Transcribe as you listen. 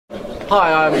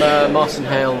Hi, I'm Martin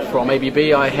Hale from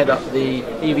ABB. I head up the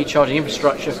EV charging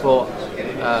infrastructure for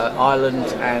Ireland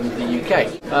and the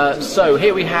UK. So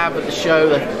here we have at the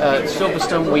show at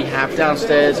Silverstone, we have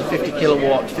downstairs a 50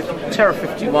 kilowatt Terra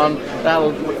 51.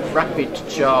 That'll rapid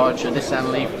charge a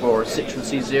Nissan Leaf or a Citroen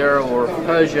C0 or a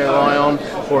Peugeot Ion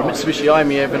or a Mitsubishi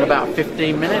i-MiEV in about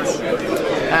 15 minutes.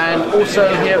 And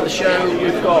also here at the show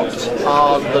we've got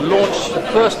the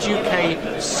first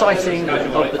UK sighting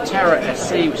of the Terra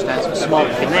SC, which stands for Smart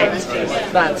Connect.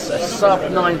 That's a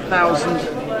sub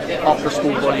 9,000 after a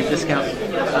small volume discount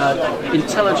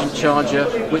intelligent charger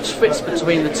which fits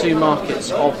between the two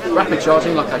markets of rapid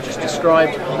charging like I just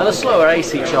described and a slower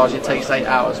AC charge. It takes 8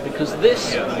 hours, because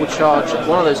this will charge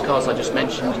one of those cars I just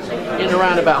mentioned in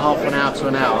around about half an hour to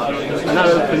an hour, and that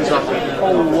opens up a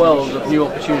whole world of new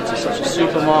opportunities such as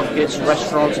supermarkets,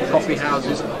 restaurants, coffee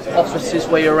houses, offices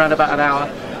where you're around about an hour.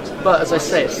 But as I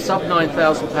say, it's sub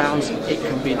 £9,000. It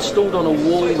can be installed on a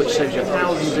wall, which saves you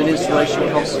thousands in installation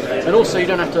costs, and also you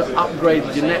don't have to upgrade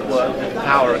your network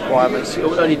power requirements. It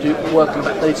will only work on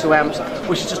about 32 amps,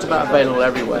 which is just about available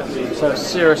everywhere. So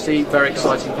seriously, very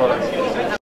exciting product.